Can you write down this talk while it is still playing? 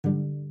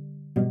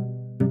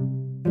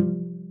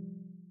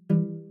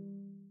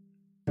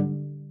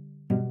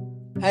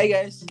Hi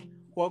guys,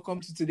 welcome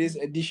to today's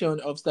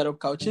edition of Startup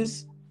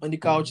Couches. On the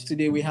couch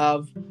today we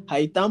have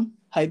Haitam.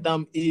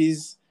 Haitam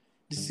is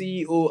the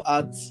CEO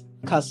at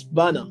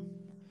Kasbana.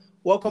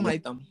 Welcome,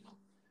 Haitam.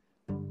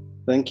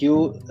 Thank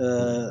you,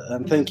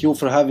 and thank you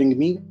for having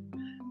me.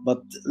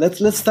 But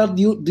let's start.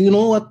 Do you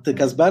know what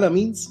Kasbana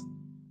means?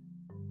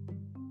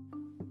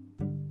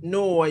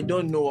 No, I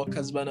don't know what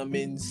Kasbana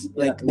means,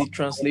 like the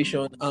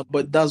translation.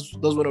 But that's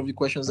one of the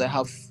questions I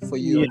have for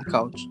you on the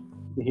couch.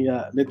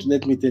 Yeah,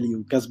 let me tell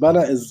you.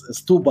 Kasbana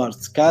is two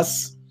parts.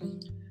 Kas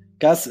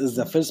is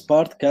the first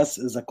part. Kas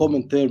is a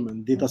common term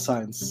in data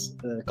science,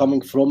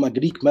 coming from a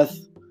Greek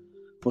myth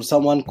for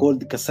someone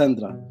called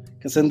Cassandra.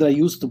 Cassandra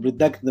used to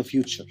predict the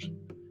future.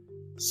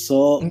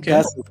 So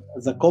Kas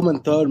is a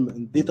common term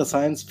in data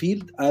science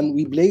field, and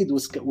we played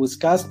with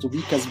Kas to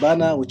be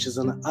Kasbana, which is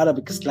an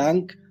Arabic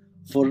slang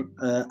for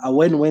a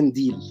win-win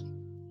deal.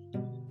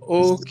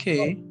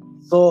 Okay.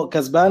 So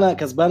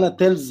Kasbana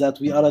tells that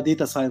we are a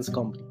data science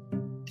company.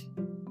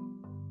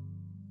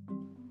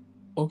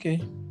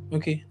 Okay,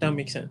 that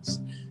makes sense.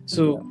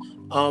 So,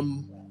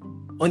 on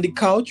the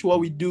couch, what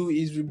we do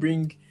is we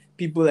bring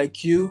people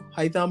like you,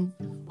 Haitam,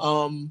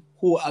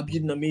 who are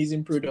building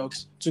amazing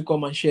products to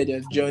come and share their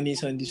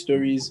journeys and the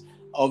stories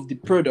of the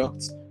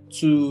products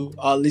to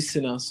our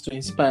listeners to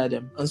inspire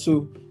them. And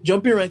so,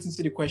 jumping right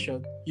into the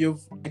question,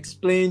 you've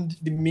explained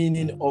the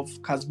meaning of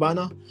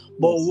Kasbana,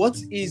 but what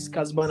is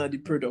Kasbana, the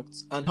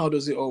product, and how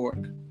does it all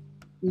work?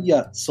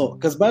 Yeah, so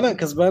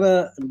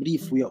Kasbana, in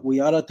brief, we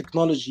are a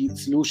technology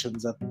solution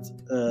that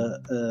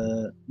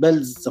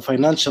builds the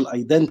financial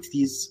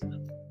identities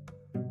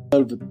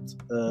of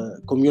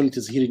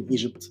communities here in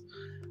Egypt.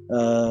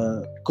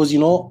 Because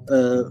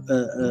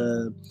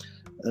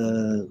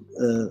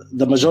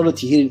the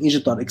majority here in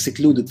Egypt are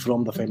excluded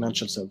from the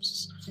financial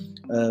services.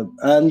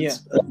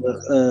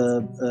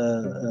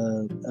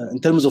 In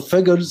terms of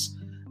figures,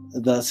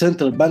 the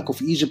Central Bank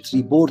of Egypt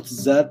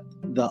reports that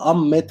the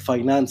unmet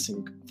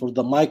financing for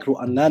the micro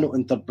and nano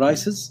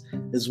enterprises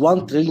is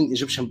 1 trillion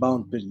Egyptian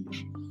pound per year.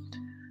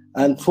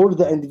 And for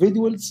the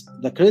individuals,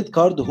 the credit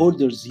card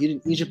holders here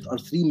in Egypt are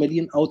 3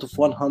 million out of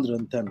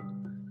 110.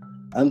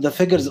 And the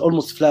figure is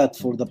almost flat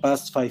for the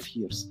past 5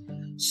 years.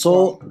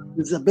 So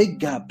there's a big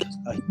gap,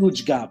 a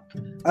huge gap.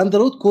 And the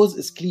root cause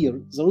is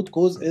clear. The root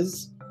cause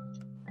is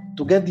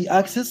to get the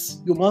access,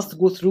 you must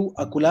go through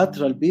a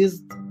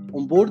collateral-based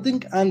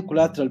onboarding and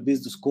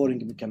collateral-based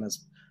scoring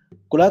mechanism.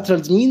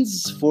 Collaterals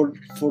means for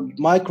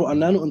micro and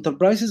nano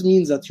enterprises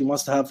means that you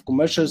must have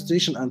commercial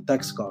registration and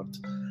tax card.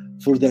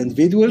 For the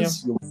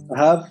individuals, you must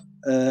have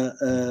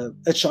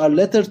HR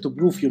letter to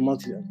prove your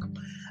monthly income.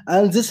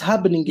 And this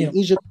happening in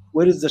Egypt,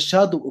 whereas the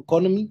shadow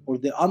economy or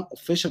the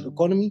unofficial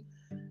economy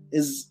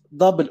is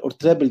double or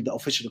triple the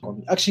official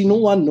economy. Actually, no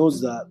one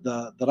knows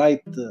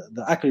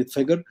the accurate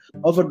figure,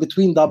 over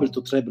between double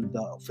to triple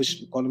the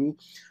official economy.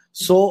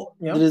 So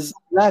there is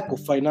lack of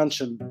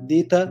financial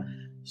data.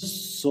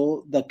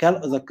 So the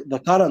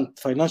current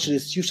financial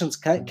institutions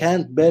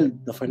can't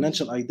build the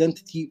financial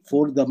identity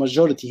for the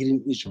majority here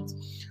in Egypt.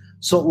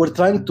 So we're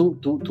trying to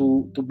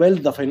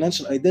build the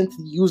financial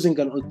identity using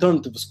an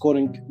alternative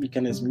scoring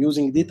mechanism,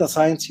 using data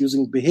science,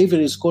 using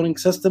behavioral scoring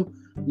system,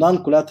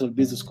 non-collateral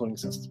based scoring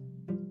system.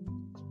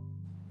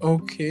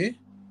 Okay.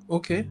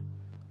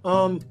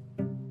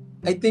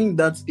 I think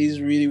that is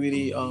really,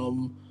 really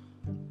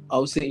I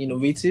would say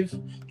innovative,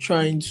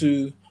 trying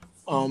to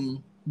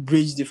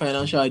bridge the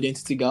financial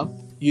identity gap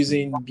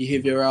using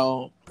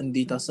behavioral and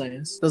data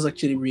science. That's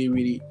actually really,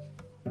 really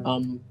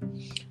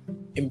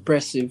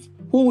impressive.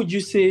 Who would you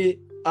say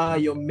are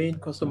your main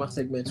customer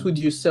segments? Who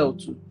do you sell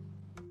to?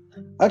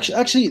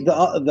 Actually,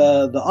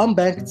 the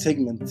unbanked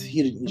segment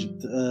here in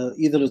Egypt,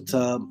 either it's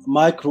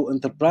micro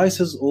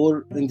enterprises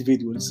or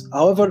individuals.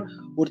 However,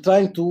 we're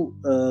trying to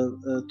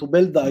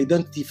build the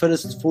identity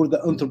first for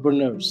the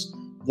entrepreneurs,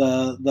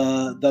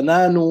 the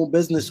nano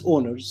business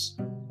owners.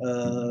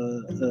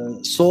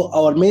 So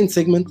our main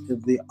segment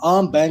is the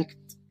unbanked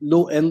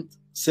low-end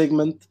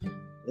segment.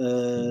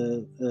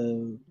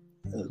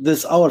 This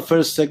is our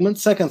first segment.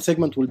 Second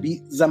segment will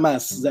be the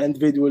mass, the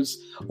individuals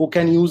who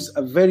can use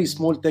a very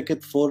small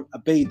ticket for a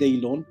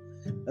payday loan,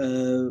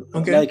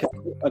 like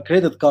a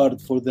credit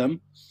card for them.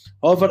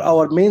 However,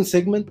 our main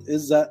segment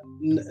is the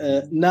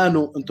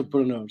nano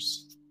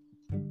entrepreneurs.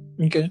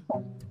 Okay,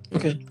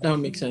 that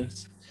makes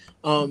sense.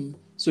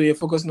 So you're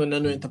focusing on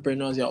nano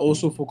entrepreneurs. You're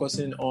also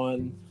focusing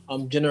on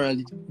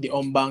generally the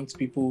unbanked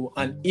people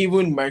and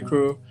even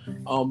micro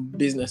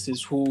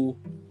businesses who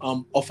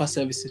offer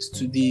services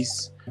to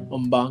these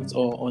unbanked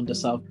or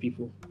underserved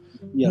people.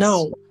 Yes.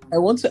 Now, I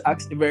want to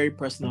ask a very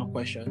personal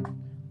question.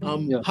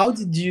 How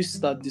did you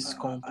start this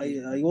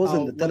company? I was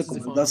in the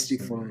telecom industry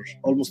for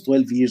almost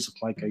 12 years of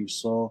my career.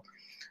 So,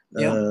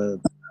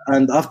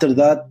 and after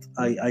that,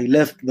 I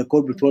left the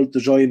corporate world to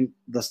join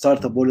the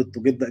startup world to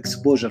get the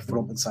exposure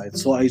from inside.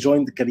 So I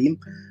joined Careem,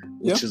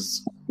 which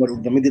is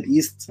the Middle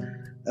East,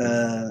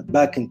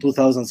 back in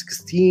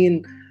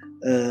 2016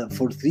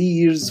 for 3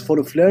 years, full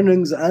of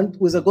learnings and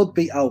with a good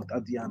payout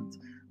at the end.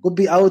 could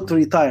be out to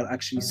retire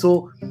actually.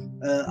 So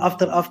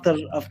after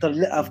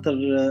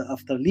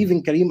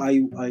leaving Careem,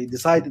 I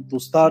decided to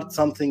start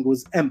something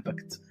with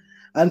impact.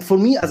 And for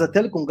me, as a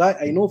telecom guy,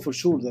 I know for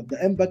sure that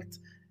the impact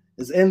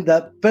is in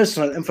the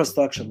personal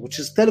infrastructure, which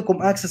is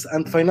telecom access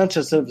and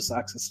financial service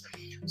access.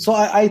 So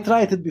I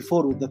tried it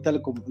before with the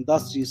telecom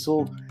industry.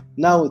 So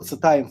now it's a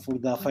time for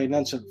the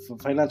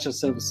financial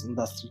service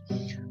industry,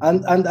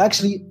 and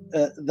actually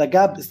the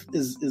gap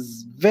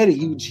is very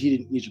huge here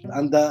in Egypt,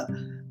 and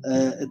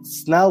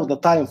it's now the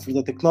time for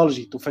the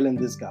technology to fill in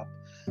this gap.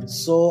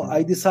 So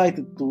I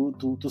decided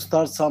to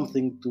start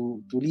something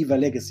to leave a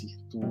legacy,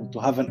 to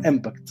have an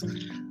impact.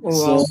 Oh,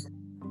 wow. So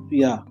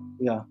yeah.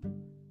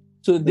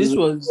 So this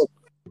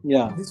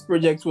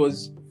project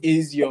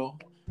is your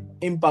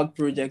impact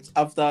project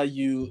after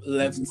you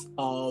left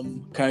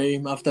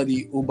Careem after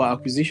the Uber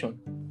acquisition.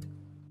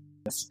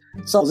 Yes.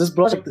 So this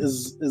project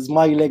is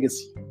my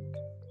legacy,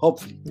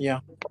 hopefully. Yeah.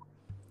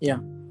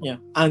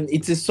 And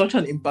it is such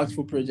an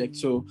impactful project.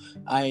 So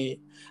I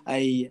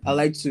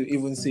like to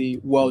even say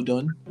well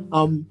done.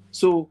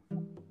 So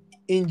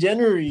in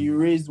January you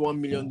raised $1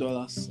 million.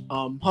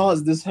 How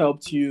has this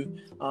helped you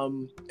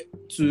to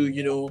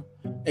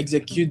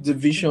execute the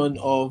vision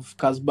of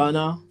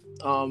Casbana?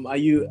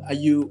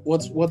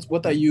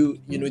 What are you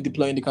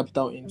deploying the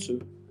capital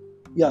into?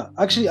 Yeah,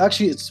 actually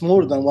it's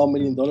more than $1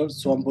 million.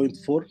 It's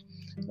 1.4.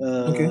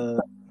 Okay.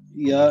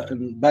 Yeah,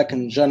 back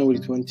in January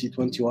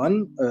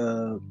 2021,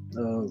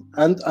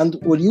 and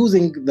we're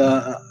using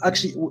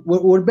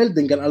we're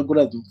building an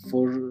algorithm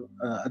for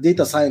a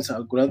data science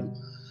algorithm.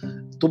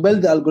 To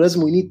build the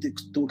algorithm, we need to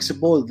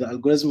expose the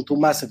algorithm to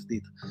massive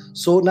data.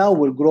 So now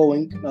we're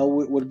growing. Now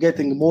we're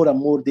getting more and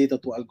more data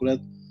to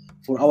algorithm,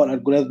 for our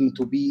algorithm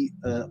to be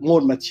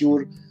more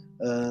mature,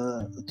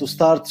 to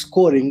start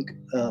scoring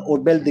or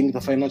building the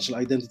financial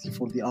identity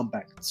for the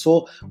unbanked.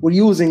 So we're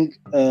using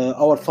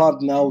our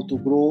fund now to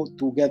grow,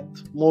 to get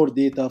more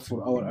data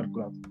for our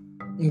algorithm.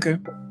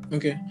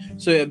 Okay.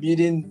 So you're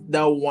building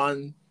that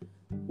one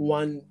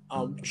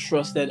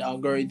trusted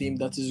algorithm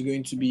that is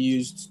going to be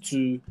used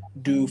to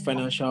do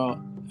financial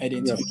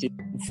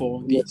identification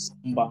for the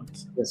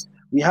unbanked. Yes.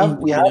 We have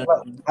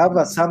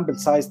a sample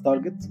size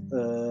target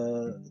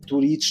to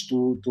reach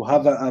to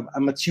have a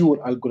mature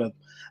algorithm,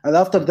 and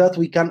after that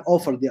we can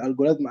offer the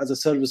algorithm as a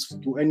service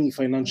to any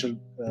financial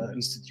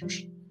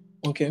institution.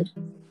 Okay,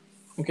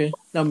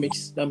 that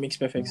makes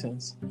perfect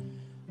sense.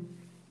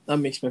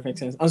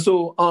 And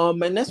so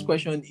my next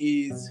question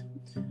is,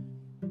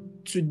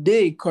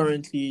 today,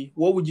 currently,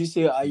 what would you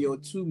say are your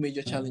two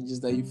major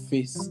challenges that you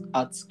face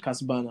at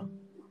Casbana?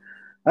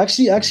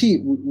 Actually,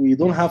 we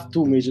don't have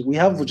two major. We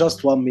have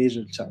just one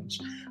major challenge.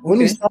 When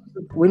we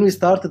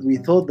started, we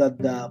thought that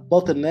the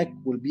bottleneck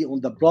will be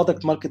on the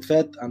product market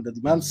fit and the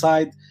demand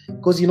side,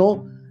 because the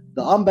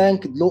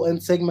unbanked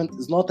low-end segment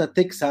is not a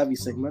tech-savvy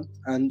segment,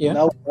 and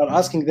now we are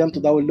asking them to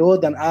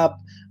download an app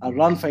and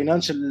run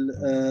financial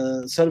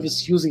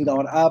service using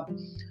our app.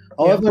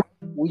 However,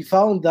 we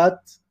found that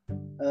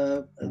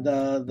the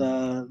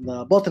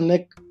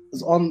bottleneck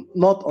is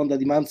not on the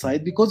demand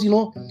side, because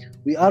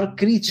we are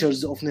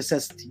creatures of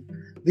necessity.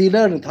 They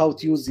learned how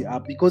to use the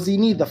app because they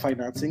need the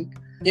financing.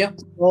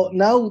 So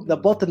now the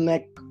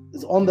bottleneck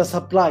is on the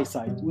supply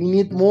side. We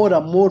need more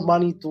and more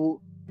money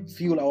to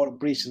fuel our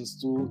operations,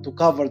 to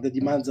cover the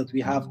demands that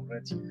we have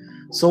already.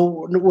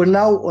 So we're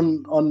now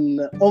on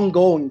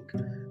ongoing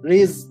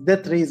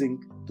debt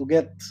raising to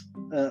get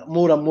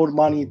more and more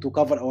money to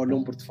cover our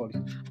loan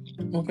portfolio.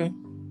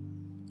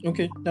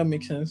 Okay, that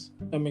makes sense.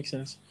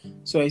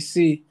 So I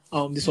see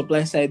the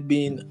supply side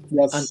being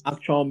an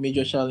actual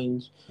major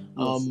challenge,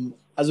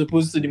 as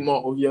opposed to the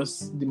more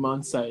obvious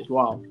demand side.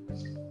 Wow.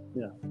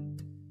 Yeah.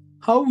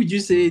 How would you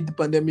say the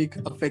pandemic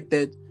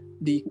affected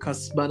the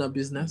Casbana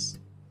business?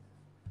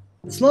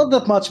 It's not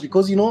that much,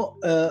 because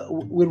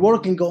we're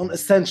working on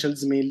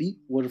essentials mainly.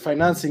 We're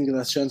financing the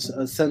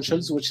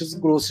essentials, which is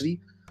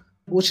grocery,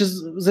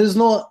 there's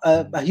no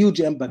a huge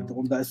impact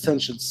on the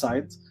essentials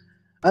side.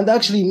 And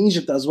actually in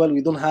Egypt as well, we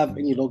don't have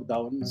any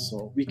lockdown,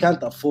 so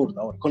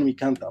our economy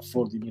can't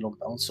afford any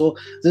lockdown. So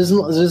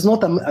there's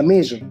not a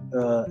major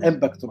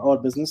impact on our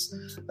business.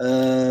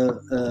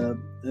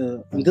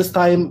 In this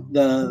time,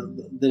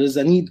 there is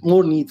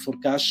more need for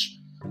cash.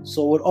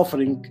 So we're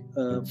offering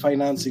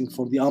financing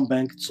for the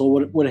unbanked.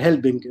 So we're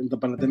helping in the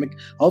pandemic.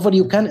 However,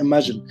 you can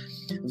imagine,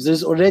 if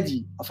there's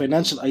already a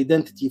financial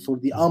identity for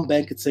the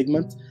unbanked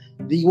segment,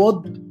 they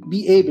would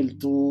be able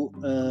to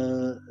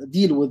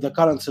deal with the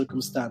current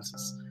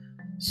circumstances.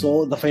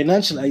 So the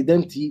financial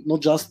identity,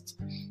 not just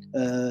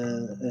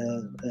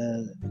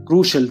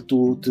crucial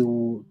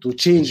to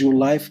change your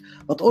life,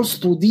 but also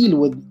to deal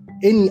with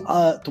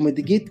to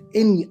mitigate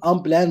any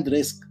unplanned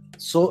risk.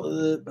 So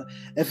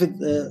if it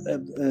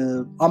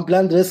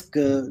unplanned risk,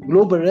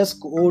 global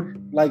risk, or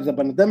like the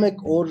pandemic,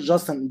 or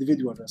just an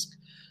individual risk.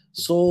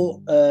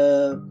 So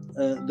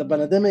the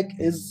pandemic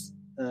is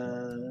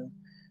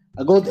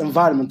a good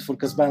environment for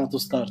Casbana to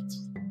start.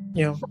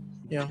 Yeah.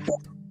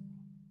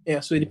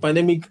 So the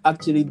pandemic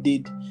actually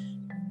did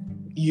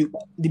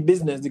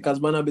the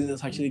Casbana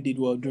business actually did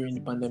well during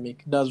the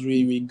pandemic. That's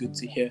really, really good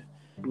to hear.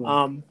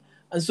 Yeah.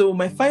 And so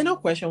my final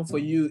question for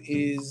you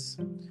is,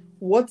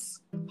 what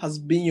has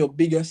been your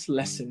biggest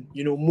lesson,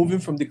 moving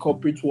from the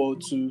corporate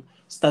world to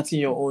starting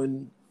your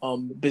own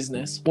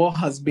business? What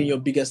has been your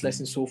biggest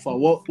lesson so far?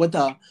 What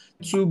are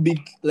two big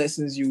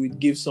lessons you would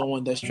give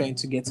someone that's trying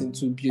to get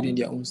into building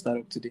their own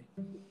startup today?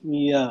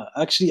 Yeah,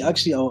 actually,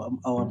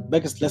 our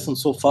biggest lesson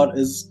so far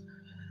is,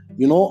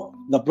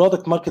 the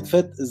product market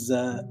fit is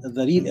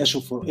the real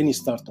issue for any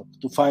startup,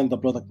 to find the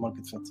product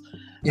market fit.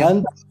 Yeah.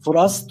 And for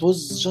us, it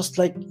was just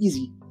like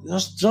easy.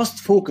 Just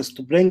focus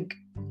to bring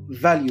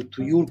value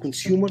to your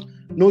consumer,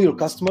 know your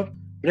customer,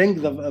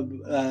 bring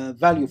the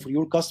value for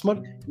your customer.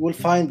 You will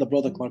find the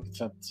product market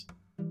fit.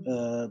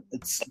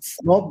 It's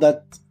not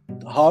that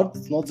hard.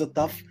 It's not that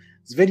tough.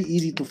 It's very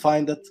easy to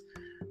find it,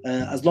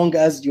 as long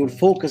as you're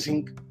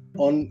focusing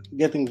on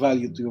getting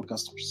value to your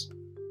customers.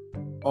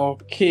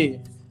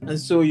 Okay. And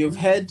so you've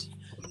heard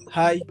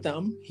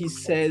Haitham. He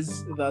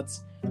says that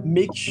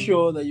make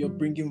sure that you're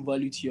bringing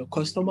value to your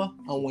customer,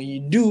 and when you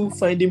do,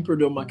 finding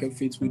product market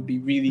fit would be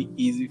really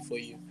easy for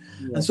you.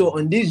 Yeah. And so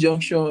on this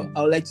juncture,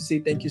 I would like to say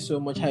thank you so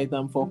much,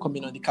 Haitham, for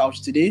coming on the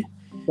couch today.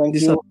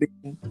 This has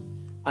been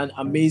an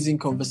amazing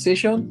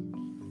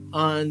conversation.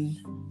 And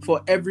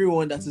for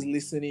everyone that is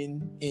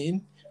listening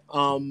in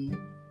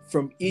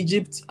from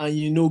Egypt,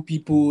 and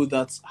people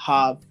that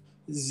have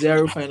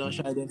zero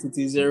financial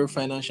identity, zero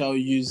financial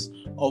use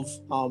of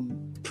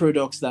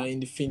products that are in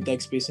the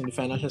fintech space, in the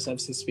financial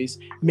services space,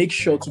 make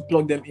sure to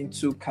plug them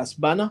into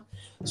Casbana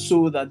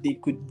so that they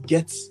could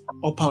get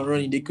up and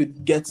running. They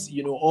could get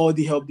all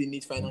the help they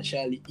need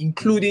financially,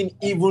 including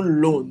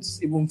even loans,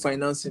 even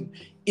financing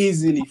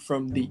easily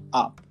from the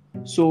app.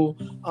 So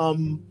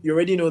you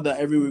already know that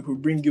every week we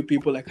bring you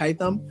people like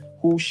Haitham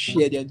who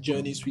share their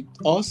journeys with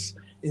us,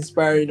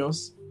 inspiring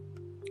us.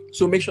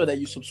 So make sure that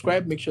you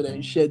subscribe, make sure that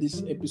you share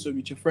this episode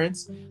with your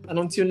friends. And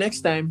until next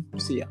time,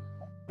 see ya.